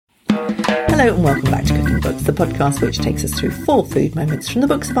Hello and welcome back to Cooking Books, the podcast which takes us through 4 food moments from the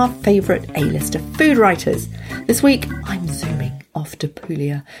books of our favourite A-lister food writers. This week, I'm zooming off to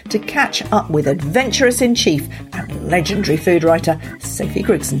Puglia to catch up with adventurous-in-chief and legendary food writer Sophie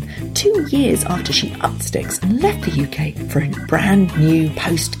Grigson, 2 years after she upped sticks and left the UK for a brand new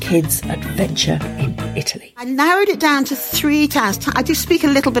post-kids adventure in Italy. I narrowed it down to 3 towns. I do speak a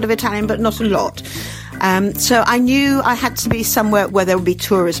little bit of Italian, but not a lot. So I knew I had to be somewhere where there would be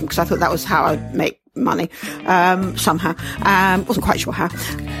tourism, because I thought that was how I'd make money, somehow. Wasn't quite sure how.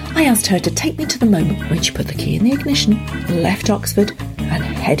 I asked her to take me to the moment when she put the key in the ignition, left Oxford and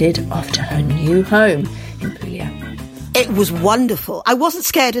headed off to her new home in Puglia. It was wonderful. I wasn't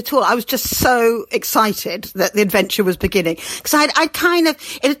scared at all. I was just so excited that the adventure was beginning. Because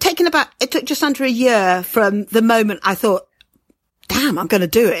it took just under a year from the moment I thought, damn, I'm going to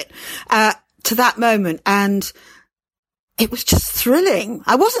do it, to that moment. And it was just thrilling.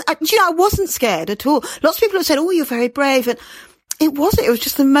 I wasn't scared at all. Lots of people have said, oh, you're very brave. And it wasn't. It was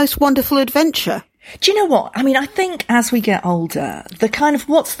just the most wonderful adventure. Do you know what? I mean, I think as we get older, the kind of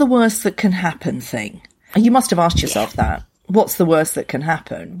what's the worst that can happen thing. You must have asked yourself that. What's the worst that can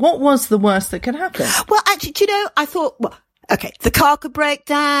happen? What was the worst that can happen? Well, actually, do you know, I thought, well, okay, the car could break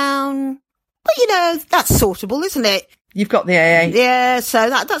down. But, you know, that's sortable, isn't it? You've got the AA. Yeah, so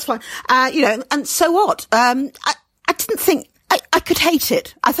that's fine. And so what? I didn't think I could hate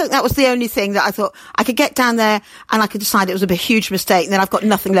it. I think that was the only thing that I thought I could get down there and I could decide it was a huge mistake and then I've got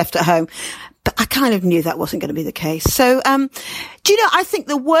nothing left at home. But I kind of knew that wasn't going to be the case. So, do you know, I think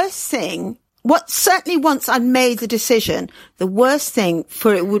the worst thing, certainly once I'd made the decision, the worst thing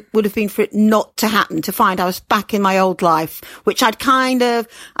for it would have been for it not to happen, to find I was back in my old life, which I'd done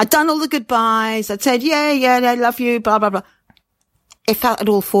all the goodbyes. I'd said, yeah, I love you, blah, blah, blah. If that had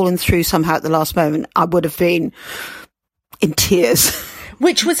all fallen through somehow at the last moment, I would have been in tears.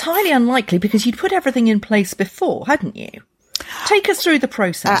 Which was highly unlikely because you'd put everything in place before, hadn't you? Take us through the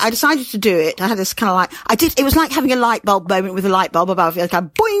process. I decided to do it. I had this kind of it was like having a light bulb moment with a light bulb above you. Kind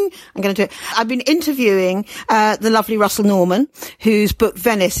of boing, I'm going to do it. I've been interviewing, the lovely Russell Norman, whose book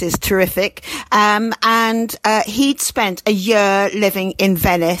Venice is terrific. And he'd spent a year living in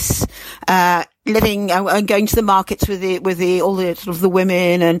Venice, living and going to the markets with all the sort of the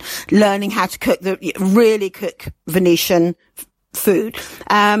women and learning how to really cook Venetian food.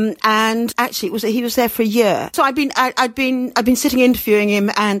 And actually he was there for a year. So I've been sitting interviewing him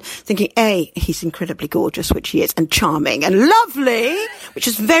and thinking, he's incredibly gorgeous, which he is, and charming and lovely, which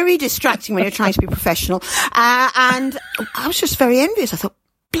is very distracting when you're trying to be professional. And I was just very envious. I thought,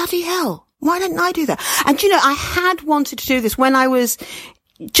 bloody hell, why didn't I do that? And you know, I had wanted to do this when I was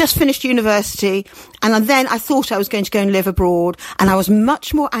just finished university, and then I thought I was going to go and live abroad, and I was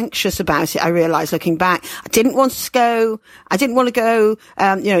much more anxious about it. I realised, looking back, I didn't want to go,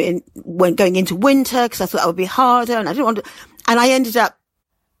 when going into winter, because I thought that would be harder, and I didn't want to, and I ended up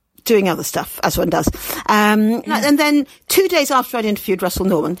doing other stuff, as one does. And then 2 days after I'd interviewed Russell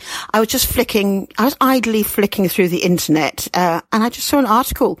Norman, I was idly flicking through the internet, and I just saw an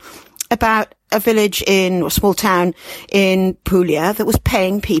article about a village or small town in Puglia that was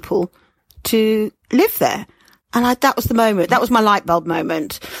paying people to live there. And that was the moment. That was my light bulb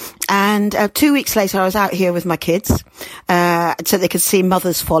moment. And 2 weeks later, I was out here with my kids, so they could see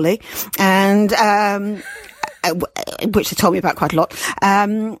Mother's Folly, and which they told me about quite a lot.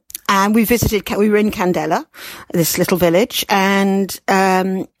 And we were in Candela, this little village, and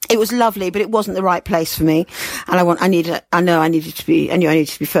it was lovely, but it wasn't the right place for me. And I knew I needed to be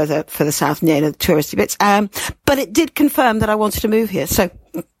further south near the touristy bits. But it did confirm that I wanted to move here. So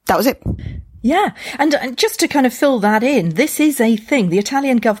that was it. Yeah. And just to kind of fill that in, this is a thing. The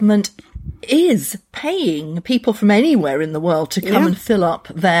Italian government is paying people from anywhere in the world to come and fill up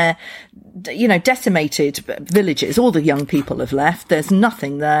their, decimated villages. All the young people have left. There's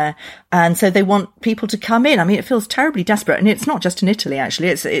nothing there. And so they want people to come in. I mean, it feels terribly desperate. And it's not just in Italy, actually.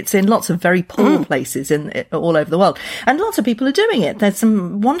 It's in lots of very poor places all over the world. And lots of people are doing it. There's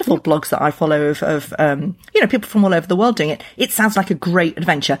some wonderful blogs that I follow of people from all over the world doing it. It sounds like a great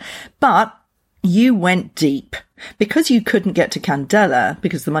adventure. But you went deep. Because you couldn't get to Candela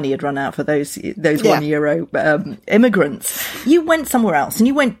because the money had run out for those €1 immigrants, you went somewhere else, and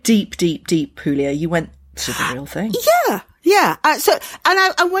you went deep, Puglia. You went to the real thing. Yeah.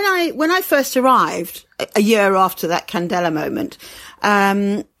 When I first arrived a year after that Candela moment,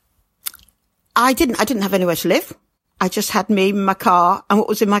 I didn't have anywhere to live. I just had me, my car, and what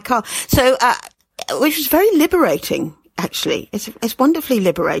was in my car. So, which was very liberating. Actually, it's wonderfully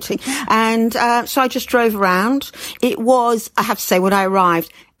liberating. And, so I just drove around. It was, I have to say, when I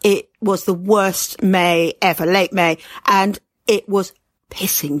arrived, it was the worst May ever, late May. And it was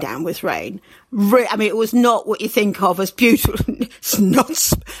pissing down with rain. I mean, it was not what you think of as beautiful. It's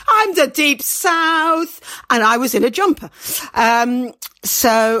not. I'm the deep south, and I was in a jumper.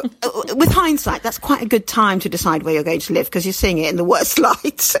 So with hindsight, that's quite a good time to decide where you're going to live, because you're seeing it in the worst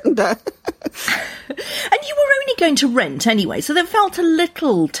light. And you were only going to rent anyway, so that felt a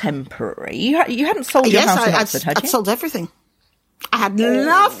little temporary. You hadn't sold your house in Oxford, had you? I'd sold everything. I had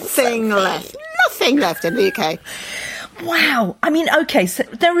nothing left. Nothing left in the UK. Wow. I mean, okay, so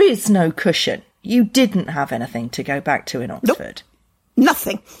there is no cushion. You didn't have anything to go back to in Oxford. Nope.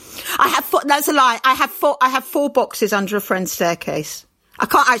 Nothing. That's a lie. I have 4 boxes under a friend's staircase. I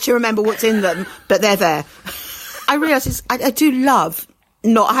can't actually remember what's in them, but they're there. I realise I do love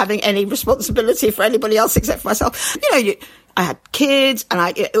not having any responsibility for anybody else except for myself. I had kids,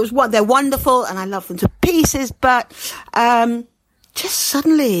 and they're wonderful, and I love them to pieces, but just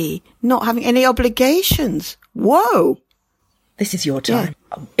suddenly not having any obligations. Whoa. This is your time.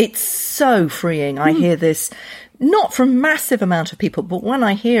 Yeah. It's so freeing. I hear this, not from a massive amount of people, but when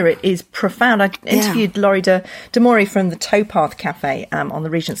I hear it is profound. I interviewed Laurie de Mori from the Towpath Cafe on the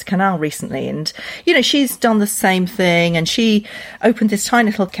Regent's Canal recently. And, she's done the same thing, and she opened this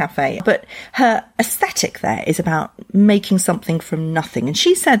tiny little cafe. But her aesthetic there is about making something from nothing. And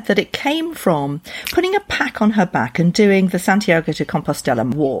she said that it came from putting a pack on her back and doing the Santiago de Compostela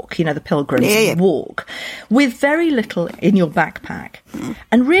walk, the pilgrim's walk, with very little in your backpack,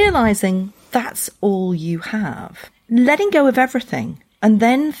 and realising that's all you have. Letting go of everything and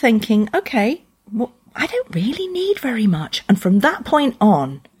then thinking, okay, well, I don't really need very much. And from that point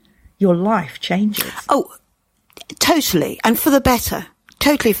on, your life changes. Oh, totally. And for the better.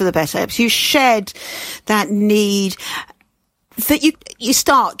 Totally for the better. Because you shed that need that you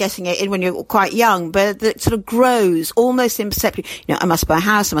start getting it in when you're quite young, but it sort of grows almost imperceptibly. I must buy a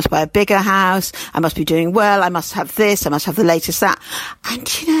house, I must buy a bigger house, I must be doing well, I must have this, I must have the latest that.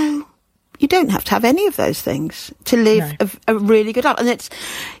 And, you don't have to have any of those things to live a really good life. And it's,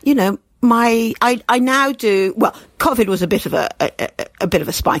 I now do, well, COVID was a bit of a bit of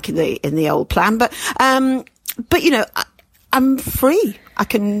a spike in the old plan, but I'm free. I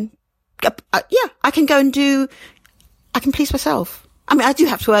can go and do, I can please myself. I mean, I do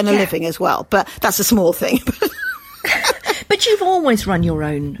have to earn a living as well, but that's a small thing. But you've always run your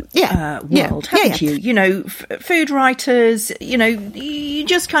own world, haven't you? Food writers, you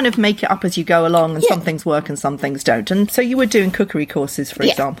just kind of make it up as you go along, and some things work and some things don't. And so you were doing cookery courses, for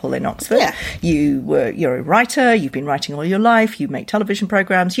example, in Oxford. Yeah. You're a writer, you've been writing all your life, you make television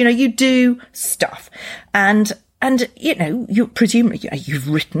programmes, you do stuff. And you presumably, you've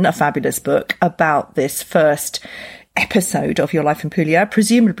written a fabulous book about this first episode of your life in Puglia.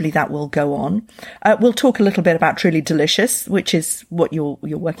 Presumably that will go on. We'll talk a little bit about Truly Delicious, which is what you're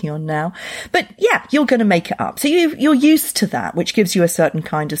working on now. But you're going to make it up. So you're used to that, which gives you a certain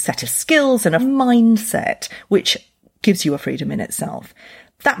kind of set of skills and a mindset, which gives you a freedom in itself.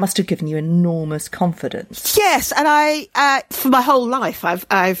 That must have given you enormous confidence. Yes, and I for my whole life,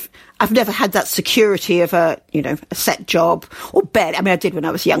 I've never had that security of a set job or bed. I mean, I did when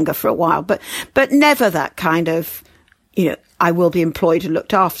I was younger for a while, but never that kind of, I will be employed and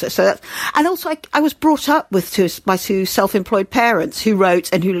looked after. So and also I was brought up with my two self-employed parents who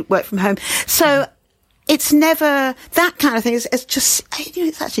wrote and who worked from home. So it's never that kind of thing. It's just,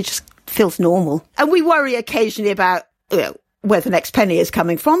 it's actually just feels normal. And we worry occasionally about, where the next penny is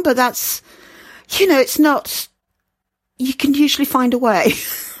coming from, but that's, it's not, you can usually find a way.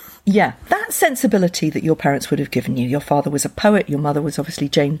 Yeah, that sensibility that your parents would have given you. Your father was a poet, your mother was obviously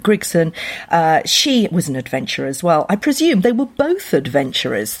Jane Grigson. She was an adventurer as well. I presume they were both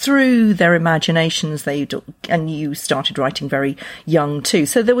adventurers through their imaginations, and you started writing very young too.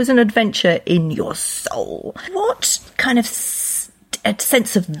 So there was an adventure in your soul. What kind of a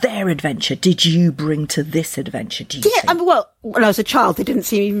sense of their adventure did you bring to this adventure, do you think? Well, when I was a child, they didn't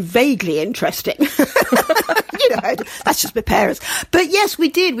seem even vaguely interesting. That's just my parents. But yes, we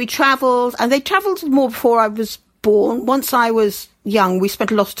did. We travelled, and they travelled more before I was born. Once I was young, we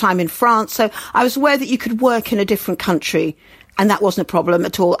spent a lot of time in France, so I was aware that you could work in a different country, and that wasn't a problem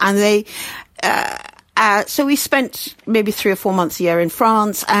at all. And they... so we spent maybe 3 or 4 months a year in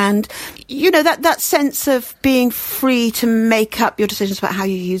France, and, that sense of being free to make up your decisions about how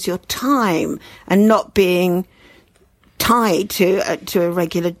you use your time and not being tied to a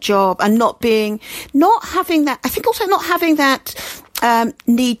regular job, and not having that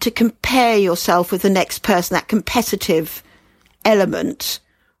need to compare yourself with the next person. That competitive element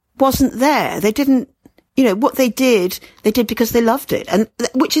wasn't there. They didn't, what they did because they loved it, and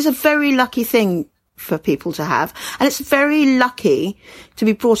which is a very lucky thing for people to have. And it's very lucky to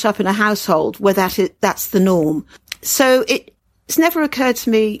be brought up in a household where that's the norm. So it's never occurred to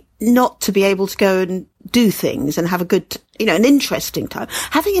me not to be able to go and do things and have a good, an interesting time.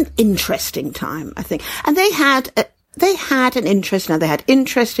 Having an interesting time, I think. And they had an interest. Now, they had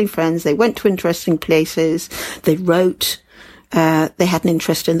interesting friends. They went to interesting places. They wrote. They had an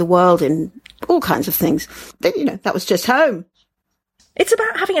interest in the world, in all kinds of things. But, that was just home. It's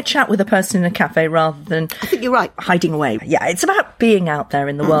about having a chat with a person in a cafe rather than... I think you're right. ...hiding away. Yeah, it's about being out there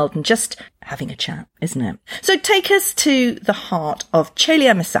in the world and just having a chat, isn't it? So take us to the heart of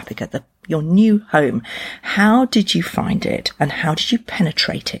Celia Mesapica, your new home. How did you find it and how did you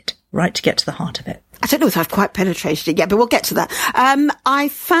penetrate it, right, to get to the heart of it? I don't know if I've quite penetrated it yet, but we'll get to that. I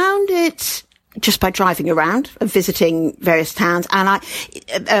found it just by driving around and visiting various towns. And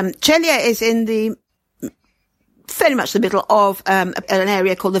Celia is in the... fairly much the middle of an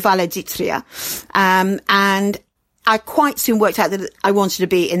area called the Valle d'Itria. And I quite soon worked out that I wanted to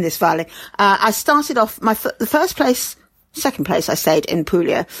be in this valley. I started off, second place I stayed in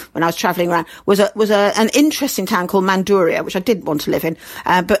Puglia when I was travelling around was an interesting town called Manduria, which I didn't want to live in.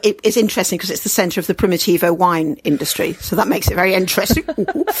 But it is interesting because it's the centre of the Primitivo wine industry. So that makes it very interesting.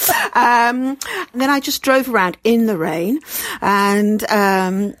 And then I just drove around in the rain and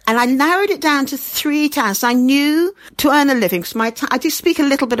I narrowed it down to 3 towns. I knew to earn a living because I do speak a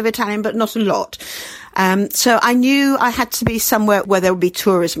little bit of Italian, but not a lot. So I knew I had to be somewhere where there would be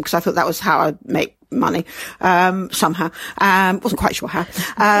tourism because I thought that was how I'd make money, somehow. Wasn't quite sure how.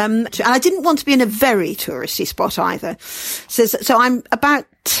 And I didn't want to be in a very touristy spot either. So I'm about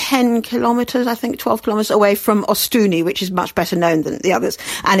 10 kilometres, I think 12 kilometres away from Ostuni, which is much better known than the others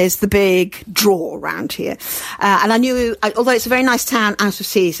and is the big draw around here. And I knew, although it's a very nice town out of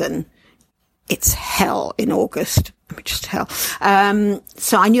season, it's hell in August. I mean, just hell.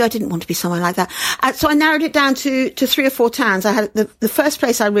 So I knew I didn't want to be somewhere like that. So I narrowed it down to 3 or 4 towns. I had the first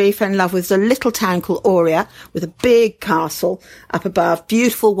place I really fell in love with was a little town called Oria with a big castle up above,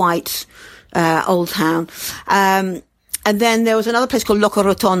 beautiful white, old town. And then there was another place called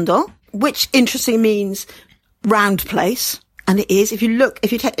Locorotondo, which interestingly means round place. And it is, if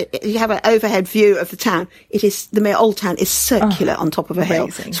you have an overhead view of the town, the old town is circular on top of a hill.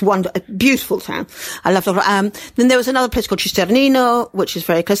 It's a beautiful town. I love it. Then there was another place called Cisternino, which is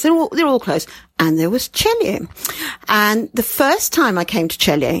very close. They're all close. And there was Celje. And the first time I came to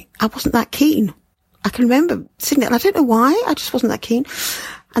Celje, I wasn't that keen. I can remember sitting there, and I don't know why, I just wasn't that keen.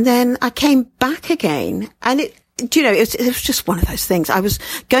 And then I came back again, and it was just one of those things. I was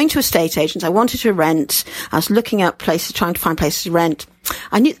going to estate agents. I wanted to rent. I was looking up places, trying to find places to rent.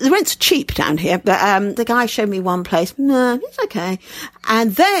 I knew the rents are cheap down here, but the guy showed me one place. No, it's okay.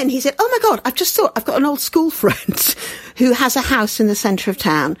 And then he said, "Oh my God, I've just thought I've got an old school friend who has a house in the centre of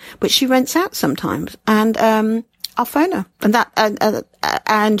town, but she rents out sometimes." And I'll phone her.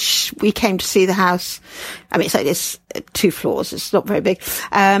 And we came to see the house. I mean, it's 2 floors. It's not very big.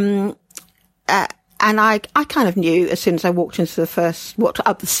 And I kind of knew as soon as I walked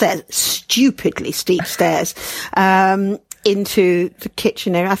up the stairs, stupidly steep stairs, into the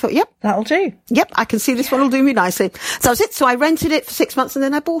kitchen area. I thought, yep. That'll do. Yep, I can see this one will do me nicely. So that was it. So I rented it for 6 months and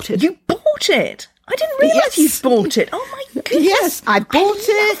then I bought it. You bought it? I didn't realise you bought it. Oh my goodness. Yes, I bought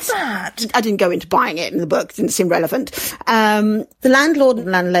it. That. I didn't go into buying it in the book. It didn't seem relevant. The landlord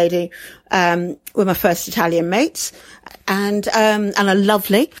and landlady, were my first Italian mates and are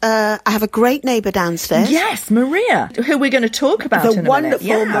lovely. I have a great neighbour downstairs. Yes, Maria, who we're going to talk about in a minute. The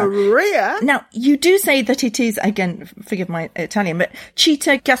wonderful Maria. Now, you do say that it is, again, forgive my Italian, but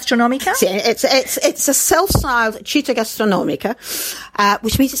città gastronomica? It's a self-styled città gastronomica,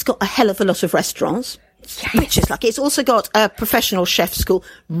 which means it's got a hell of a lot of restaurants. Yes. Which is lucky. It's also got a professional chef school,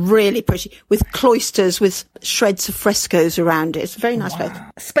 really pretty, with cloisters, with shreds of frescoes around it. It's a very nice place.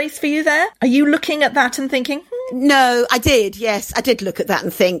 Space for you there? Are you looking at that and thinking, No, I did. Yes, I did look at that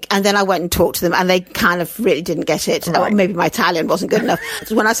and think, and then I went and talked to them and they kind of really didn't get it. Right. Or maybe my Italian wasn't good enough.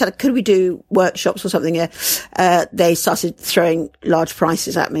 So when I said, could we do workshops or something, they started throwing large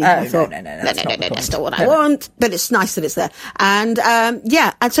prices at me. I thought, no, that's not what I want. But it's nice that it's there. And,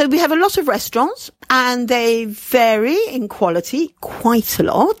 and so we have a lot of restaurants and they vary in quality quite a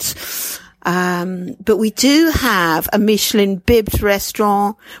lot. But we do have a Michelin-bibbed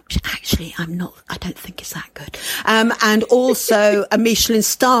restaurant, which actually I don't think is that good. And also a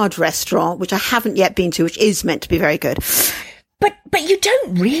Michelin-starred restaurant, which I haven't yet been to, which is meant to be very good. But you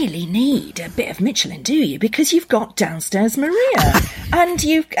don't really need a bit of Michelin, do you? Because you've got downstairs Maria, and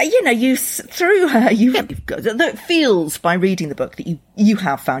through her, you've got that feels by reading the book that you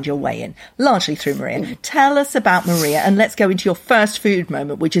have found your way in largely through Maria. Tell us about Maria, and let's go into your first food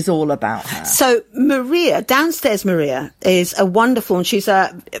moment, which is all about her. So Maria, downstairs Maria, is a wonderful, and she's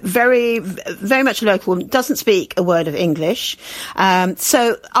a very, very much local, doesn't speak a word of English.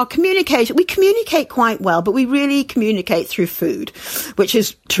 So we communicate quite well, but we really communicate through food, which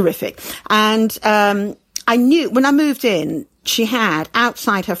is terrific. And I knew when I moved in, she had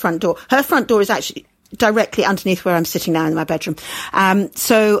outside her front door is actually directly underneath where I'm sitting now in my bedroom.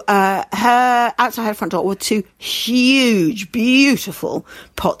 So her outside her front door were 2 huge, beautiful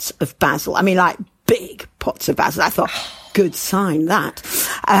pots of basil. I mean, like big pots of basil. I thought, good sign that.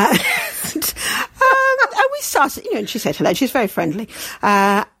 And we started, and she said hello. She's very friendly.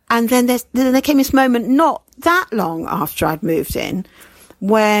 And then there came this moment not that long after I'd moved in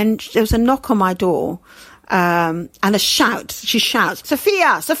when there was a knock on my door, and a shout. She shouts,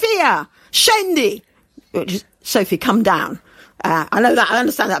 Sophia, Scendi! Which is, Sophie, come down. I know that, I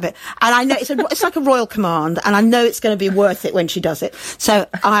understand that bit. And I know it's like a royal command, and I know it's going to be worth it when she does it. So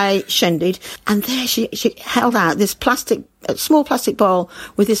I scendied, and there she held out this small plastic bowl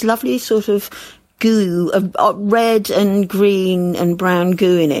with this lovely sort of goo of red and green and brown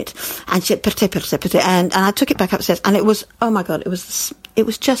goo in it, and she said and I took it back upstairs, and it was, oh my god, it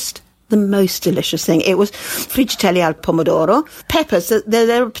was just the most delicious thing. It was frigitelli al pomodoro, peppers.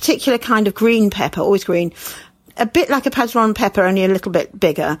 They're a particular kind of green pepper, always green, a bit like a padron pepper, only a little bit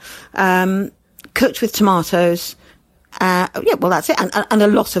bigger, cooked with tomatoes. That's it, and a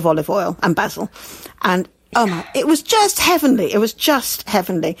lot of olive oil and basil, and oh my, it was just heavenly. It was just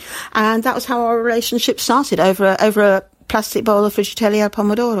heavenly. And that was how our relationship started, over a plastic bowl of frigitelli al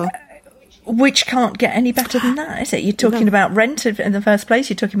pomodoro. Which can't get any better than that, is it? You're talking about rent in the first place,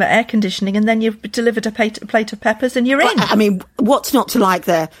 you're talking about air conditioning, and then you've delivered a plate of peppers and you're in. I mean, what's not to like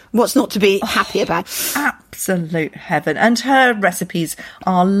there? What's not to be happy about? Absolute heaven. And her recipes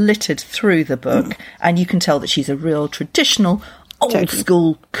are littered through the book, and you can tell that she's a real traditional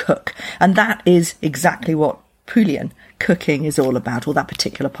old-school cook. And that is exactly what Puglia cooking is all about, or that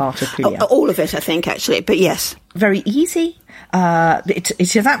particular part of Puglia. All of it, I think, actually, but yes. Very easy. It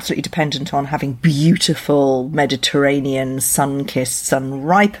is absolutely dependent on having beautiful Mediterranean, sun-kissed,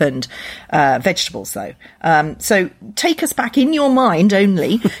 sun-ripened vegetables, though. So take us back in your mind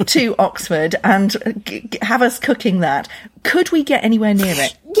only to Oxford and have us cooking that. Could we get anywhere near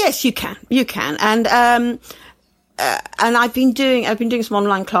it? Yes, you can. You can. And I've been doing some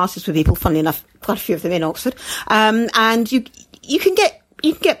online classes with people, funnily enough, quite a few of them in Oxford. And you can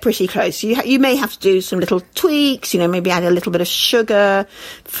get pretty close. You may have to do some little tweaks, maybe add a little bit of sugar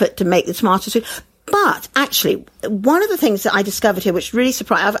to make the tomato soup. But actually, one of the things that I discovered here, which really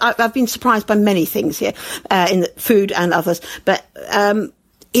surprised, I've been surprised by many things here, in the food and others, but,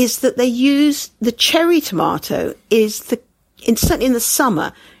 is that they use the cherry tomato certainly in the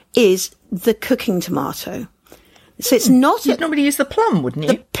summer, is the cooking tomato. So it's not... You'd normally use the plum, wouldn't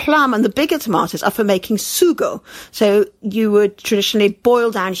you? The plum and the bigger tomatoes are for making sugo. So you would traditionally boil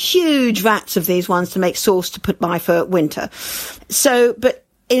down huge vats of these ones to make sauce to put by for winter. So, but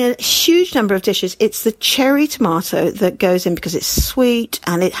in a huge number of dishes, it's the cherry tomato that goes in because it's sweet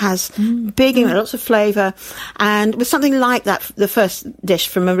and it has lots of flavour. And with something like that, the first dish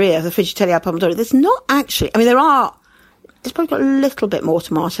from Maria, the frigitelli al pomodoro, there's not actually... I mean, it's probably got a little bit more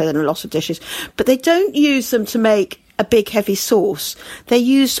tomato than a lot of dishes, but they don't use them to make a big heavy sauce. They're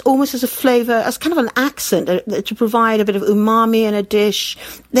used almost as a flavour, as kind of an accent to provide a bit of umami in a dish.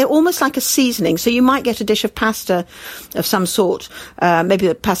 They're almost like a seasoning. So you might get a dish of pasta of some sort, maybe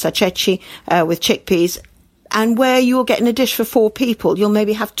the pasta ceci with chickpeas. And where you're getting a dish for 4 people, you'll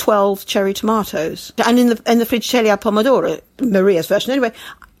maybe have 12 cherry tomatoes. And in the frigitelli al pomodoro, Maria's version anyway,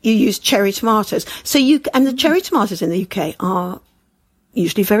 you use cherry tomatoes. And the cherry tomatoes in the UK are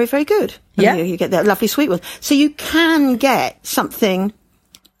usually very, very good. Yeah. You get that lovely sweet one. So you can get something,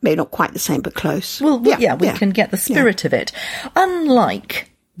 maybe not quite the same, but close. Well, we can get the spirit of it.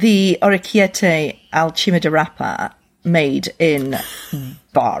 Unlike the orecchiette al cime di rapa made in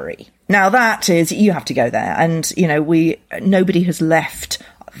Bari. Now that is, you have to go there. And, nobody has left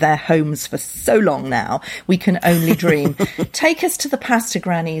their homes for so long now, we can only dream. Take us to the pasta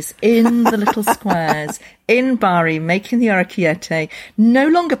grannies in the little squares in Bari, making the orecchiette, no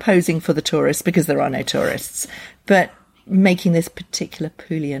longer posing for the tourists because there are no tourists, but making this particular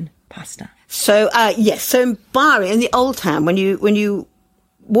Puglian pasta. So, yes, so in Bari, in the old town, when you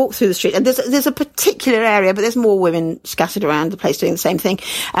walk through the street, and there's a particular area, but there's more women scattered around the place doing the same thing.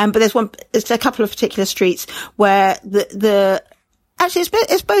 But there's a couple of particular streets where the actually,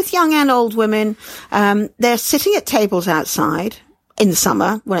 it's both young and old women. They're sitting at tables outside in the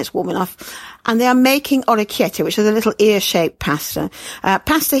summer when it's warm enough, and they are making orecchiette, which is a little ear-shaped pasta.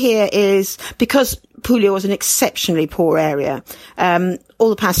 Pasta here is, because Puglia was an exceptionally poor area, all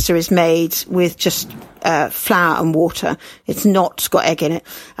the pasta is made with just flour and water. It's not got egg in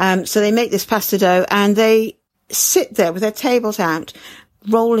it. So they make this pasta dough, and they sit there with their tables out,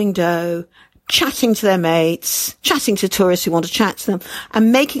 rolling dough, chatting to their mates, chatting to tourists who want to chat to them,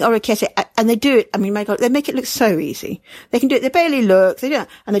 and making orecchiette. And they do it, I mean, they make it look so easy. They can do it, they barely look, they do it,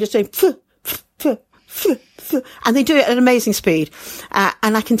 and they're just doing and they do it at an amazing speed.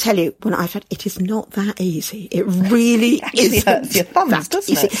 And I can tell you, when I've had, it is not that easy. It really is. Hurts your thumbs,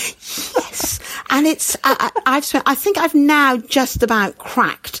 doesn't it? Yes. And it's, I think I've now just about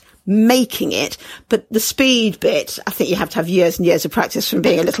cracked making it, but the speed bit, I think you have to have years and years of practice from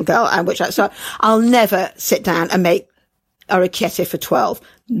being a little girl, so I'll never sit down and make orecchiette for 12.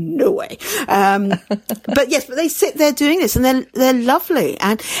 No way. But yes, but they sit there doing this, and they're lovely,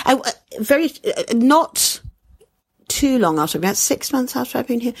 and very, not too long after, about 6 months after I've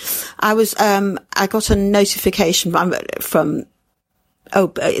been here, I got a notification from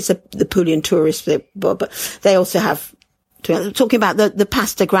it's the Puglian tourist, but they also have, talking about the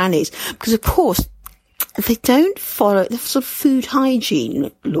pasta grannies, because of course they don't follow the sort of food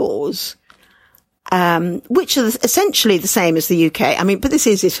hygiene laws, which are essentially the same as the UK. I mean, but this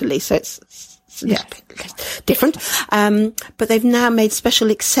is Italy, so it's a little bit different. But they've now made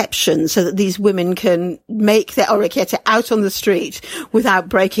special exceptions so that these women can make their orecchiette out on the street without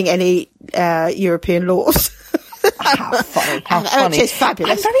breaking any European laws. How funny. It's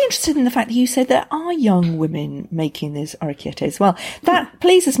fabulous. I'm very interested in the fact that you said there are young women making this orecchiette as well. That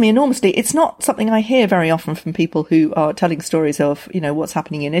pleases me enormously. It's not something I hear very often from people who are telling stories of, what's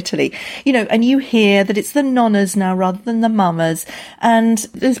happening in Italy. And you hear that it's the nonnas now rather than the mamas, and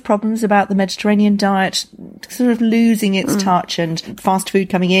there's problems about the Mediterranean diet sort of losing its touch, and fast food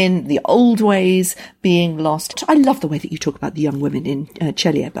coming in, the old ways being lost. I love the way that you talk about the young women in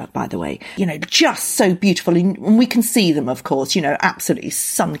Ceglie, by the way. Just so beautiful. And we can see them, of course, absolutely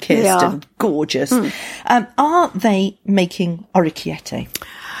sun-kissed and gorgeous. Are they making orecchiette?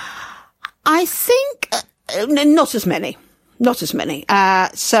 I think not as many. Not as many.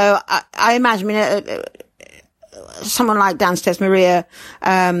 So I imagine, someone like Downstairs Maria,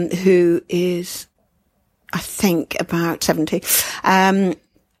 who is, I think, about 70. So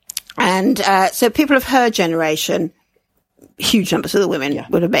people of her generation, huge numbers of the women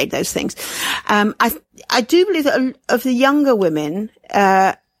would have made those things. I do believe that of the younger women,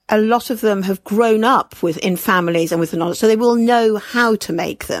 a lot of them have grown up in families and with the knowledge, so they will know how to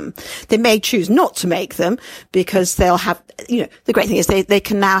make them. They may choose not to make them because they'll have, the great thing is they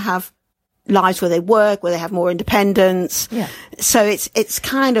can now have lives where they work, where they have more independence. Yeah. So it's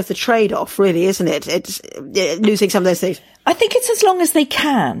kind of the trade-off, really, isn't it? It's losing some of those things. I think it's as long as they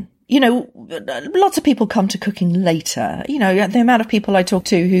can. Lots of people come to cooking later. The amount of people I talk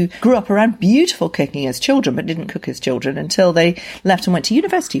to who grew up around beautiful cooking as children, but didn't cook as children until they left and went to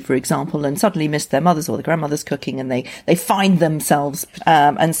university, for example, and suddenly missed their mother's or their grandmother's cooking, and they find themselves,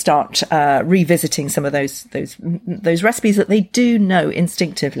 and start, revisiting some of those recipes that they do know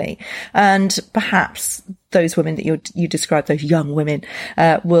instinctively. And perhaps those women that you described, those young women,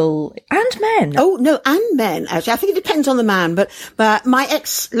 will, and men. Oh, no, and men, actually. I think it depends on the man, but my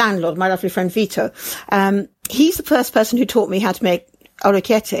ex-landlord, my lovely friend Vito, he's the first person who taught me how to make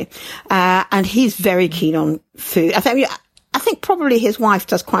orecchiette, and he's very keen on food. I think probably his wife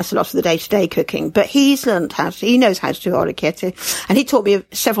does quite a lot of the day-to-day cooking, but he's learned he knows how to do orecchiette, and he taught me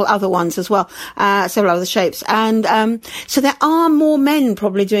several other ones as well, several other shapes. And, so there are more men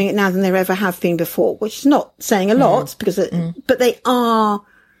probably doing it now than there ever have been before, which is not saying a lot but they are,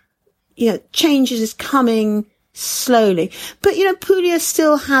 changes is coming slowly. But, Puglia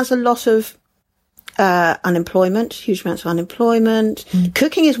still has a lot of, unemployment, huge amounts of unemployment.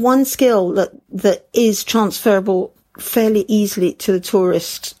 Cooking is one skill that is transferable fairly easily to the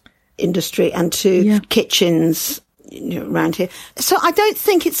tourist industry and to kitchens around here. So I don't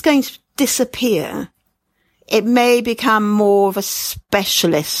think it's going to disappear. It may become more of a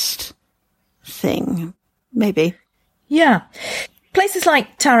specialist thing, maybe. Yeah. Places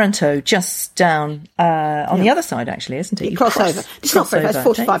like Taranto, just down on the other side, actually, isn't it? You cross over. It's not very far. It's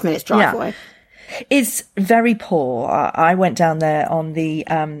 45 minutes drive away. is very poor. I went down there on the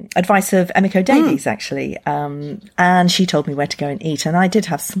advice of Emiko Davies, actually, and she told me where to go and eat. And I did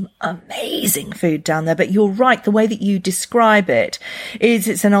have some amazing food down there. But you're right, the way that you describe it is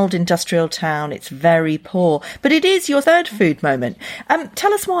it's an old industrial town. It's very poor. But it is your third food moment.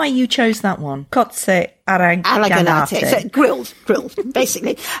 Tell us why you chose that one. Cozze aragonate. So grilled,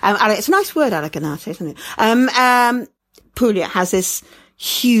 basically. It's a nice word, aragonate, isn't it? Puglia has this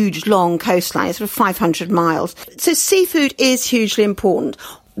huge, long coastline. It's sort of 500 miles. So seafood is hugely important.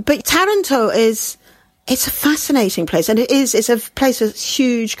 But Taranto it's a fascinating place. And it's a place with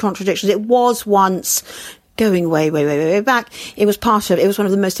huge contradictions. It was once, going way back, it was one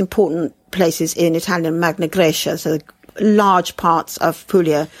of the most important places in Italian Magna Graecia. So large parts of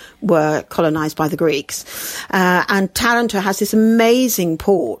Puglia were colonized by the Greeks. And Taranto has this amazing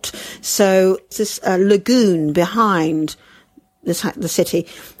port. So this lagoon behind the city,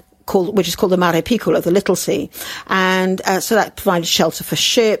 which is called the Mare Piccolo, the Little Sea. And so that provided shelter for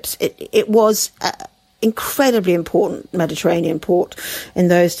ships. It was incredibly important Mediterranean port in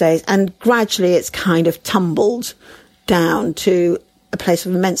those days. And gradually it's kind of tumbled down to a place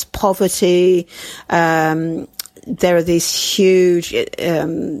of immense poverty. There are these huge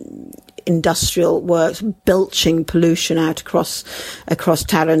industrial works belching pollution out across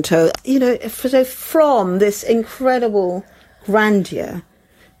Taranto. So from this incredible grandeur,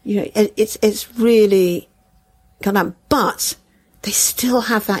 it's really gone up, but they still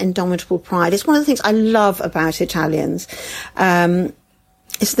have that indomitable pride. It's one of the things I love about Italians.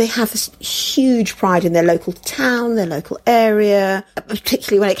 Is they have this huge pride in their local town, their local area,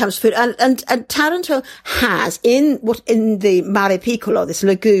 particularly when it comes to food. And Taranto has in the Mare Piccolo, this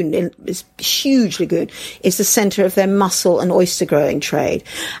lagoon, this huge lagoon, is the centre of their mussel and oyster growing trade.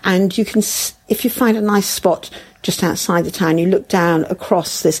 And you can, if you find a nice spot just outside the town, you look down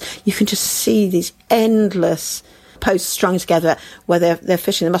across this, you can just see these endless posts strung together where they're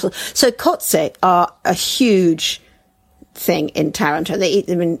fishing the mussel. So cozze are a huge thing in Taranto. They eat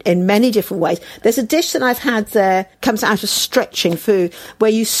them in many different ways. There's a dish that I've had there, comes out of stretching food,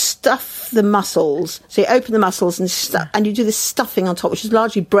 where you stuff the mussels. So you open the mussels and you do this stuffing on top, which is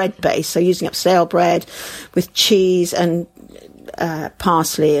largely bread based. So using up stale bread with cheese and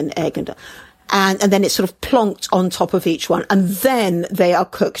parsley and egg and then it's sort of plonked on top of each one. And then they are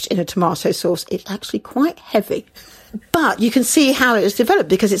cooked in a tomato sauce. It's actually quite heavy. But you can see how it was developed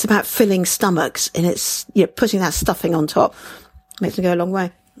because it's about filling stomachs and it's, putting that stuffing on top makes them go a long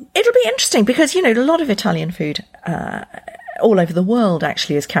way. It'll be interesting because, a lot of Italian food all over the world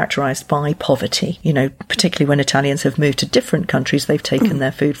actually is characterised by poverty. Particularly when Italians have moved to different countries, they've taken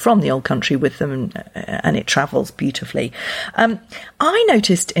their food from the old country with them and it travels beautifully. I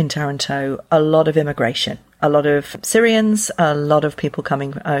noticed in Taranto a lot of immigration. A lot of Syrians, a lot of people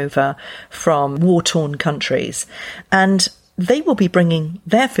coming over from war-torn countries, and they will be bringing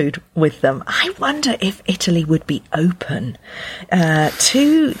their food with them. I wonder if Italy would be open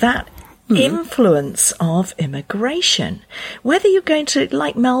to that influence of immigration. Whether you're going to,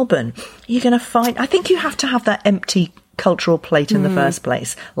 like Melbourne, you're going to find, I think you have to have that empty cultural plate in the first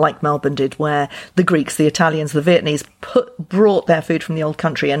place, like Melbourne did, where the Greeks, the Italians, the Vietnamese brought their food from the old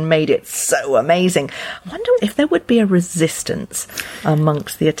country and made it so amazing. I wonder if there would be a resistance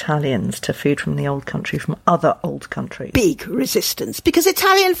amongst the Italians to food from the old country, from other old countries. Big resistance, because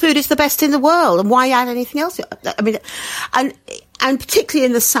Italian food is the best in the world, and why add anything else? I mean, and particularly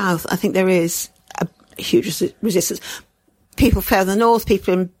in the south, I think there is a huge resistance. People further north,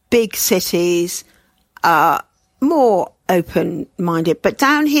 people in big cities are more open-minded. But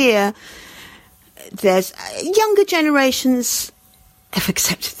down here, there's younger generations have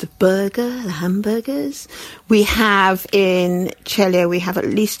accepted the hamburgers. We have in Celio, we have at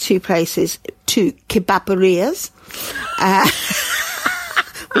least two kebaberias.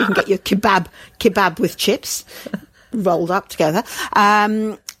 You can get your kebab with chips rolled up together.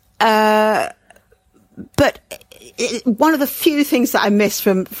 But one of the few things that I miss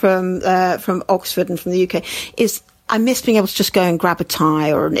from Oxford and from the UK is I miss being able to just go and grab a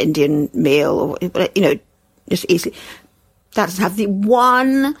Thai or an Indian meal, or, just easily. That doesn't have the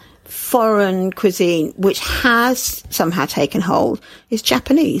one foreign cuisine which has somehow taken hold is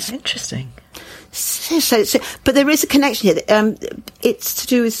Japanese. Interesting. So, but there is a connection here. It's to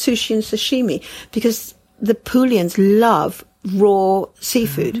do with sushi and sashimi because the Puglians love raw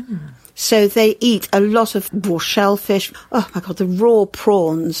seafood. So they eat a lot of raw shellfish. Oh my God, the raw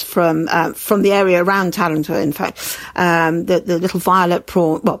prawns from the area around Taranto, in fact. The little violet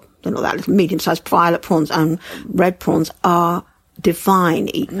prawn, well, they're not that little, medium-sized violet prawns and red prawns are divine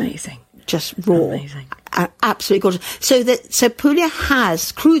eaten. Amazing. Just raw. Amazing. absolutely gorgeous. So Puglia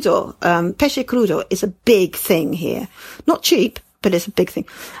has crudo, pesce crudo is a big thing here. Not cheap, but it's a big thing.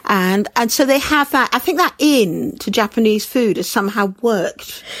 And so they have that. I think that to Japanese food has somehow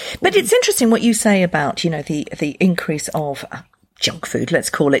worked. But it's interesting what you say about, the increase of junk food.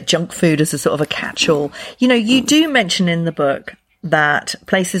 Let's call it junk food as a sort of a catch-all. You do mention in the book that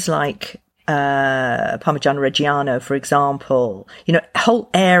places like Parmigiano Reggiano, for example, whole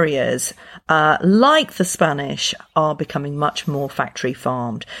areas like the Spanish are becoming much more factory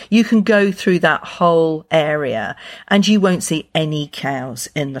farmed. You can go through that whole area and you won't see any cows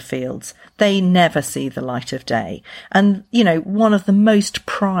in the fields. They never see the light of day. And, one of the most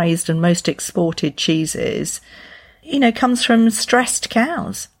prized and most exported cheeses, comes from stressed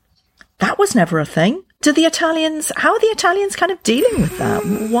cows. That was never a thing. How are the Italians kind of dealing with that?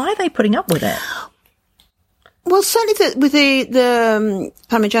 Why are they putting up with it? Well, certainly with the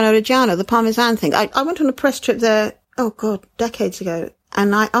Parmigiano Reggiano, the Parmesan thing. I went on a press trip there, decades ago,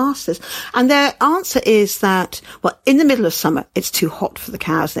 and I asked this. And their answer is that, in the middle of summer, it's too hot for the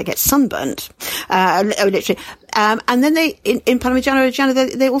cows. They get sunburnt, literally. And then in Parmigiano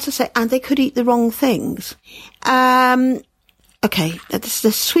Reggiano, they also say, and they could eat the wrong things. Okay, this is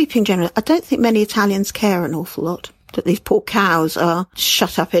a sweeping general. I don't think many Italians care an awful lot that these poor cows are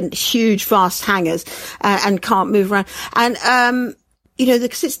shut up in huge, vast hangars and can't move around. And,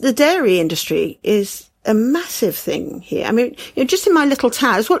 because the dairy industry is a massive thing here. I mean, just in my little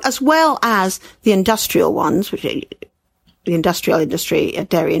town, as well as the industrial ones, which the industrial industry,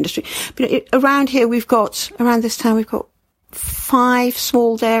 dairy industry. But around here, around this town, we've got 5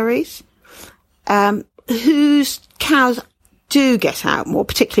 small dairies, whose cows do get out more,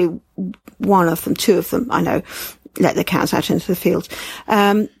 particularly two of them, I know, let the cows out into the fields.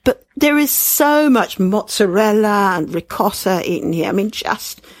 But there is so much mozzarella and ricotta eaten here. I mean,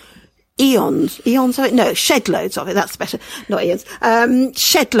 just eons of it. No, shed loads of it. That's better. Not eons.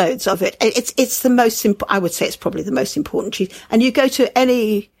 Shed loads of it. It's the most, I would say it's probably the most important cheese. And you go to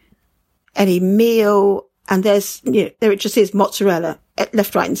any meal and there it just is mozzarella,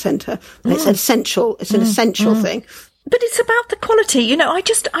 left, right and centre. And it's an essential thing. But it's about the quality. I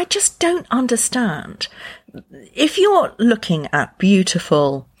just don't understand. If you're looking at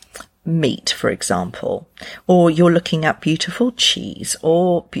beautiful meat, for example, or you're looking at beautiful cheese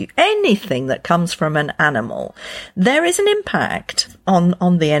or anything that comes from an animal, there is an impact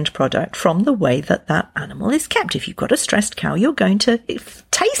on the end product from the way that animal is kept. If you've got a stressed cow, you're going to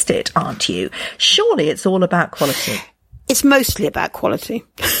taste it, aren't you? Surely it's all about quality. It's mostly about quality.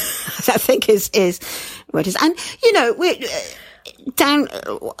 I think is what it is. And, we're down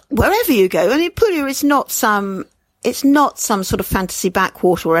wherever you go. I mean, Puglia is not some sort of fantasy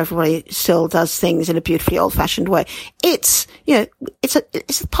backwater where everybody still does things in a beautifully old-fashioned way. It's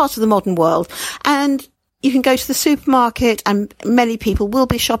a part of the modern world. And you can go to the supermarket and many people will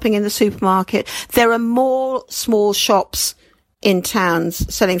be shopping in the supermarket. There are more small shops in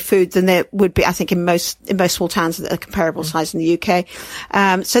towns selling food than there would be, I think, in most small towns that are comparable size in the UK.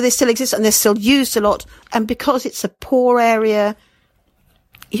 So they still exist and they're still used a lot. And because it's a poor area,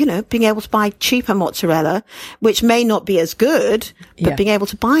 being able to buy cheaper mozzarella, which may not be as good, but being able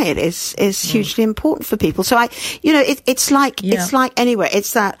to buy it is hugely important for people. So it's like anywhere.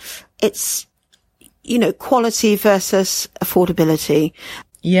 It's quality versus affordability.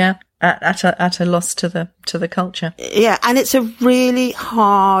 Yeah. At a loss to the culture. Yeah. And it's a really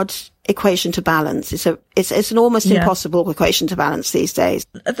hard equation to balance. It's an almost impossible equation to balance these days.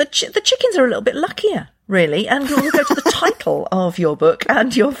 The chickens are a little bit luckier, really. And we'll go to the title of your book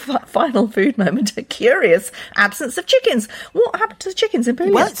and your final food moment, a curious absence of chickens. What happened to the chickens in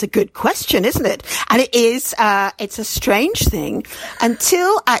Puglia? Well, it's a good question, isn't it? And it is, it's a strange thing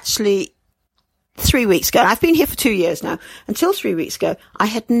until actually 3 weeks ago. I've been here for 2 years now. Until 3 weeks ago, I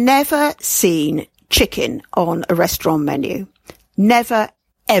had never seen chicken on a restaurant menu. Never,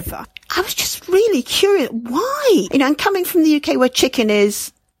 ever. I was just really curious. Why? And coming from the UK where chicken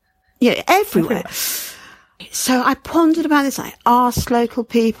is, everywhere. So I pondered about this. I asked local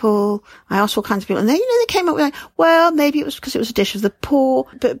people. I asked all kinds of people. And they came up with, maybe it was because it was a dish of the poor.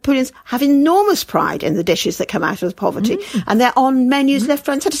 But Puglians have enormous pride in the dishes that come out of poverty. And they're on menus left,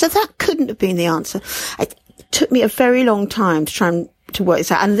 right and centre. So that couldn't have been the answer. It took me a very long time to try to work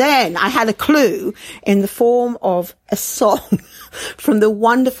this out. And then I had a clue in the form of a song from the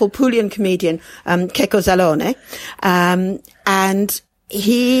wonderful Puglian comedian, Checco Zalone. And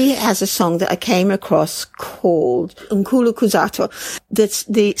he has a song that I came across called Un culo cusato. That's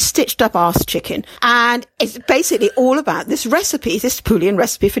the stitched up ass chicken. And it's basically all about this recipe, this Puglian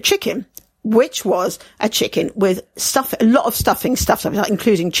recipe for chicken. which was a chicken with a lot of stuffing,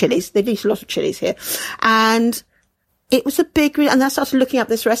 including chilies. They'd eat a lot of chilies here. And it was and I started looking up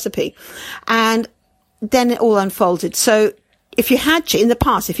this recipe, and then it all unfolded. So in the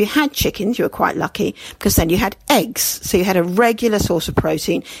past, if you had chickens, you were quite lucky, because then you had eggs. So you had a regular source of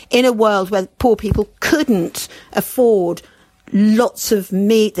protein in a world where poor people couldn't afford lots of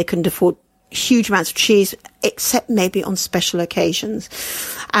meat. They couldn't afford huge amounts of cheese, except maybe on special occasions.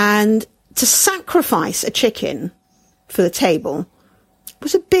 And to sacrifice a chicken for the table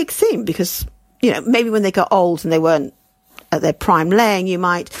was a big thing, because, maybe when they got old and they weren't at their prime laying, you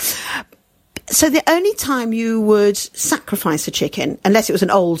might. So the only time you would sacrifice a chicken, unless it was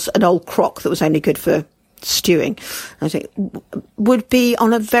an old crock that was only good for stewing, I think, would be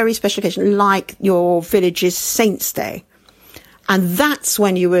on a very special occasion, like your village's Saint's Day. And that's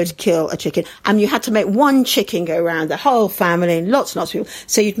when you would kill a chicken. And you had to make one chicken go around the whole family, and lots and lots of people.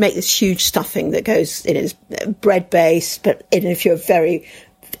 So you'd make this huge stuffing that goes in as bread base, but if you're very,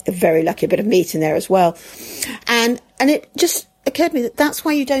 very lucky, a bit of meat in there as well. And it just occurred to me that's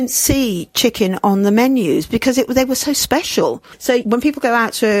why you don't see chicken on the menus, because they were so special. So when people go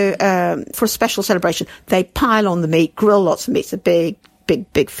out to for a special celebration, they pile on the meat, grill lots of meat. It's a big,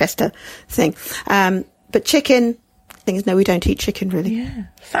 big, big festa thing. But chicken, thing is, no, we don't eat chicken, really. Yeah,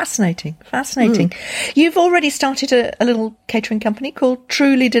 fascinating. You've already started a little catering company called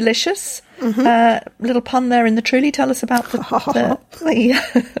Truly Delicious. Mm-hmm. Little pun there in the Truly. Tell us about the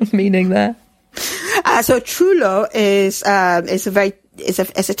meaning there. So Trullo is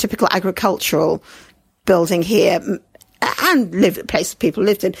a typical agricultural building here, and place people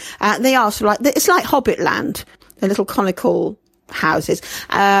lived in. They are sort of it's like Hobbitland. They're little conical houses.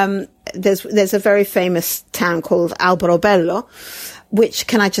 There's a very famous town called Alberobello, which,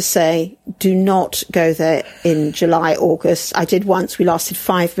 can I just say, do not go there in July, August. I did once. We lasted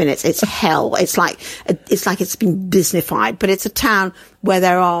 5 minutes. It's hell. It's like it's been Disneyfied, but it's a town where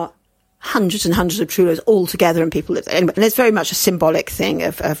there are hundreds and hundreds of Trullos all together, and people live there. And it's very much a symbolic thing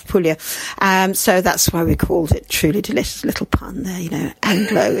of Puglia. So that's why we called it Truly Delicious. Little pun there,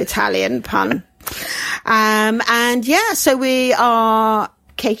 Anglo-Italian pun. So we are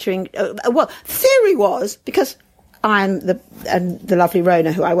catering. Theory was, because I'm the lovely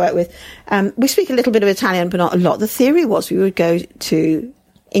Rona who I work with, we speak a little bit of Italian, but not a lot. The theory was we would go to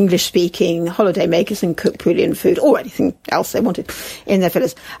English-speaking holiday makers and cook Puglian food, or anything else they wanted in their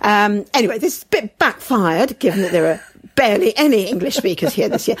villas. Anyway, this is a bit backfired, given that there are barely any English speakers here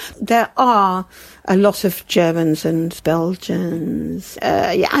this year. There are a lot of Germans and Belgians,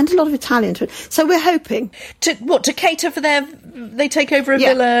 and a lot of Italians. So we're hoping to cater for they take over a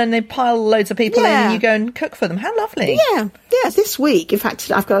villa and they pile loads of people in, and you go and cook for them. How lovely! Yeah. This week, in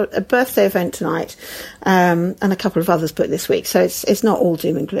fact, I've got a birthday event tonight, and a couple of others booked this week. So it's not all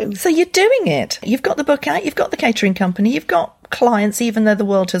doom and gloom. So you're doing it. You've got the book out. You've got the catering company. You've got clients, even though the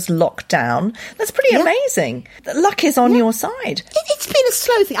world has locked down. That's pretty amazing. The luck is on your side. It's been a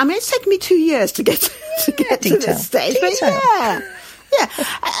slow thing. I mean, it's taken me 2 years to get to this stage. Detail.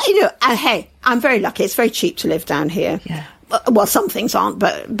 But hey, I'm very lucky. It's very cheap to live down here. Yeah. Well, some things aren't,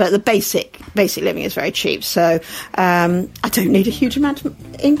 but the basic living is very cheap. So I don't need a huge amount of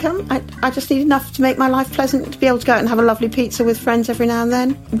income. I just need enough to make my life pleasant, to be able to go out and have a lovely pizza with friends every now and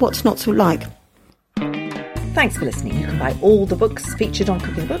then. What's not to like? Thanks for listening. You can buy all the books featured on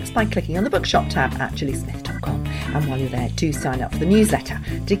Cooking Books by clicking on the bookshop tab at juliesmith.com. And while you're there, do sign up for the newsletter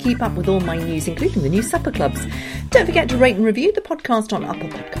to keep up with all my news, including the new supper clubs. Don't forget to rate and review the podcast on Apple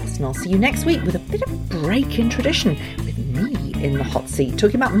Podcasts. And I'll see you next week with a bit of a break in tradition, with me in the hot seat,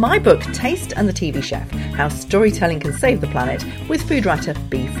 talking about my book, Taste and the TV Chef, How Storytelling Can Save the Planet, with food writer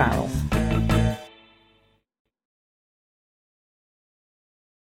Bea Farrell.